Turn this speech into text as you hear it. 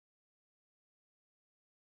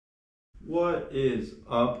What is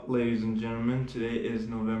up, ladies and gentlemen? Today is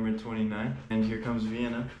November 29th, and here comes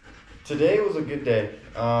Vienna. Today was a good day.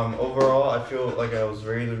 Overall, I feel like I was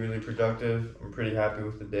really productive. I'm pretty happy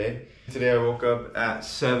with the day. Today I woke up at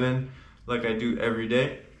 7, like I do every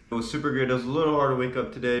day. It was super good. It was a little hard to wake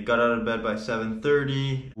up today. Got out of bed by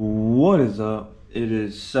 7:30. What is up? It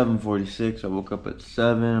is 7:46. I woke up at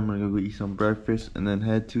 7. I'm gonna go eat some breakfast and then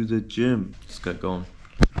head to the gym. Let's get going.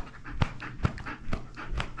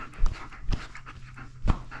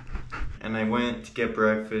 And I went to get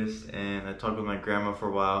breakfast and I talked with my grandma for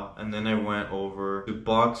a while, and then I went over to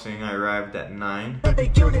boxing. I arrived at 9.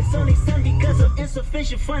 Let's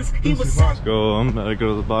go. I'm about to go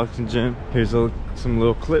to the boxing gym. Here's some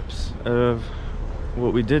little clips of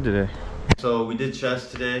what we did today. So we did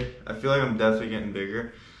chest today. I feel like I'm definitely getting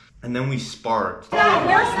bigger. And then we sparred. No,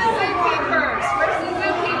 where's the zookeepers? Where's the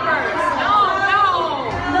zookeepers?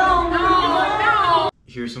 No.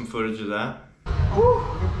 Here's some footage of that. Woo.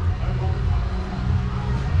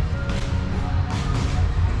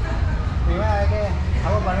 Primera vez que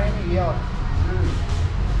hago parrilla en mi vida.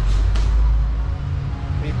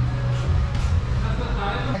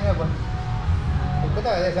 ¿Qué te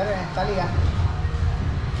debe ser en esta liga?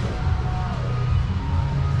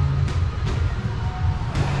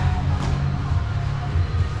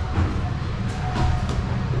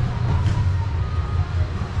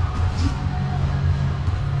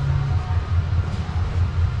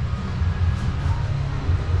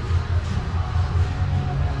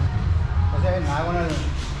 Nada con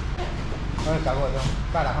el cagüeto,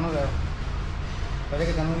 carajo, no veo.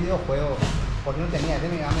 Parece que tengo un videojuego, porque no tenía,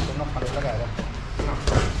 me iba a meter unos palos en la cabeza.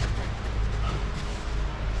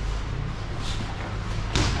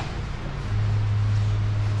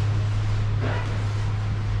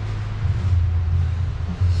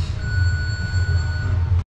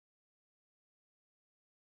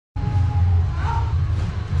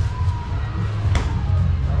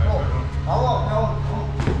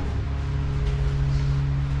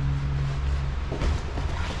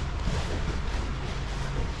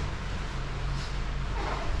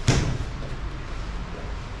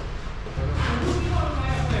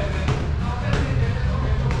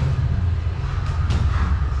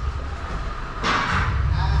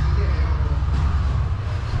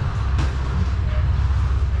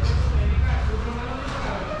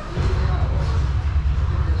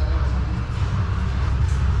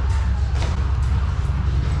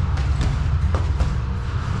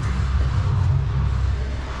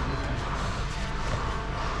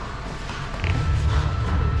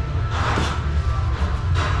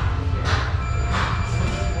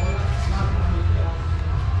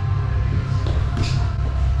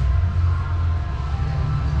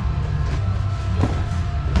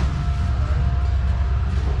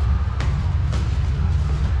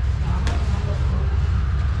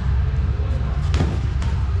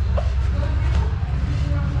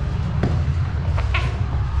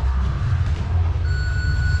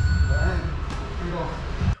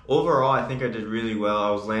 Overall, I think I did really well.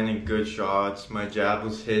 I was landing good shots. My jab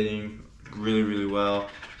was hitting really well.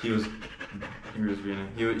 He was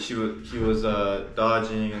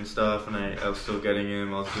dodging and stuff, and I was still getting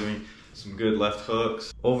him. I was doing some good left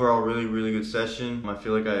hooks. Overall, really good session. I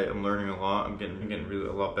feel like I am learning a lot. I'm getting really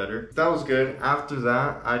a lot better. That was good. After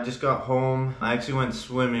that, I just got home. I actually went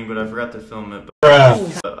swimming, but I forgot to film it. But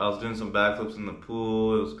I was doing some backflips in the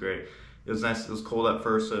pool. It was great. It was nice. It was cold at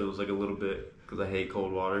first, so it was like a little bit, because I hate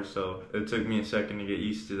cold water, so it took me a second to get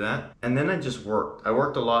used to that. And then I just worked. I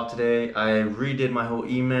worked a lot today. I redid my whole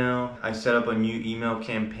email. I set up a new email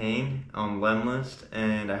campaign on Lemlist,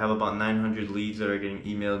 and I have about 900 leads that are getting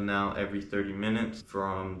emailed now every 30 minutes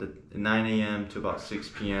from the 9 a.m. to about 6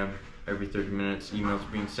 p.m. Every 30 minutes, emails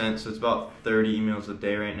being sent. So it's about 30 emails a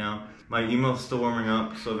day right now. My email's still warming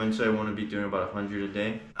up, so eventually I want to be doing about 100 a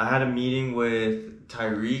day. I had a meeting with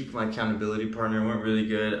Tyreek, my accountability partner. It went really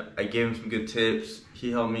good. I gave him some good tips.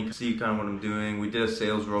 He helped me see kind of what I'm doing. We did a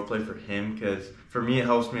sales role play for him, because for me it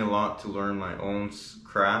helps me a lot to learn my own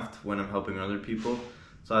craft when I'm helping other people.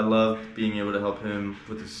 So I love being able to help him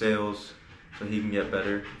with the sales so he can get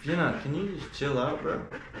better. Vienna, can you just chill out, bro?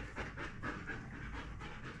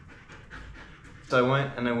 So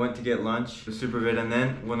I went to get lunch. It was super good. And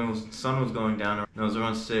then when the sun was going down, and it was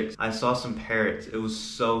around 6, I saw some parrots. It was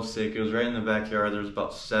so sick. It was right in the backyard. There was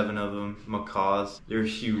about 7 of them, macaws. They're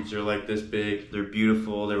huge. They're like this big. They're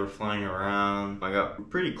beautiful. They were flying around. I got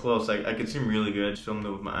pretty close. I could see them really good. I just filmed it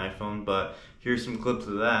with my iPhone, but here's some clips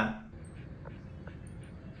of that.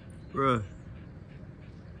 Bruh.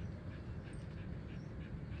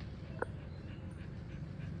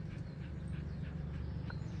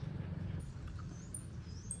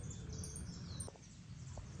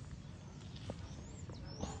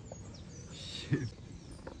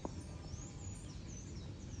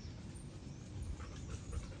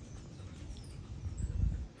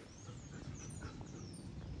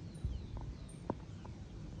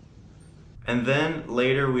 And then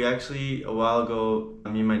later, we actually, a while ago,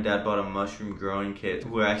 me and my dad bought a mushroom growing kit.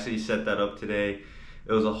 We actually set that up today.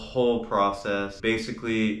 It was a whole process.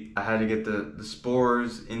 Basically, I had to get the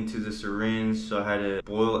spores into the syringe, so I had to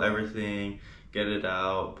boil everything, get it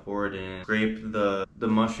out, pour it in, scrape the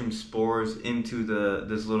mushroom spores into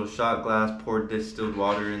this little shot glass, pour distilled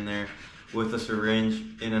water in there with a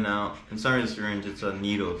syringe, in and out. It's not really a syringe, it's a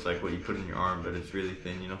needle. It's like what you put in your arm, but it's really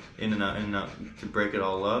thin, you know, in and out to break it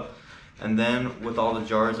all up. And then with all the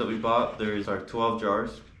jars that we bought, there's like 12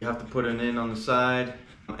 jars. You have to put it in on the side,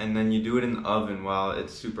 and then you do it in the oven while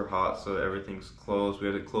it's super hot, so everything's closed. We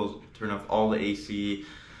had to turn off all the AC,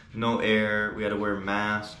 no air. We had to wear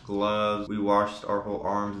masks, gloves. We washed our whole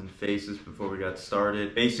arms and faces before we got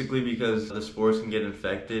started. Basically because the spores can get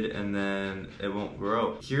infected and then it won't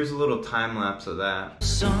grow. Here's a little time lapse of that.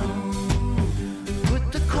 Sun,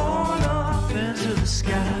 put the corn up into the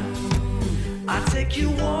sky. I take you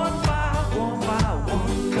one by one by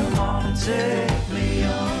one. Come on and take me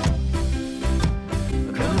on.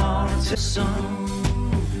 Come on and take sun.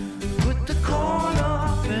 Put the corn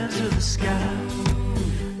up into the sky.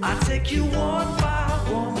 I take you one by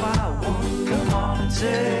one by one. Come on and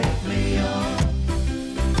take me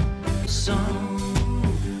on. Sun.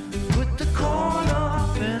 Put the corn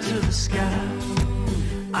up into the sky.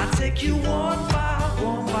 I take you one by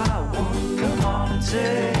one by one. Come on and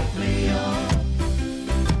take me on.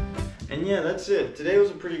 And yeah, that's it. Today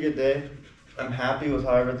was a pretty good day. I'm happy with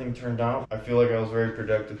how everything turned out. I feel like I was very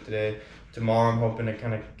productive today. Tomorrow I'm hoping to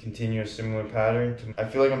kind of continue a similar pattern. I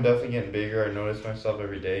feel like I'm definitely getting bigger. I notice myself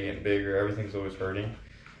every day getting bigger. Everything's always hurting.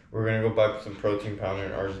 We're gonna go buy some protein powder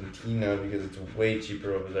in Argentina because it's way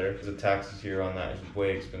cheaper over there. Because the taxes here on that is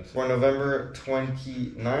way expensive. For November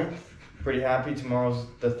 29th, pretty happy. Tomorrow's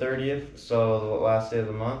the 30th, so the last day of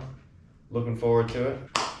the month. Looking forward to it.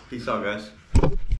 Peace out, guys.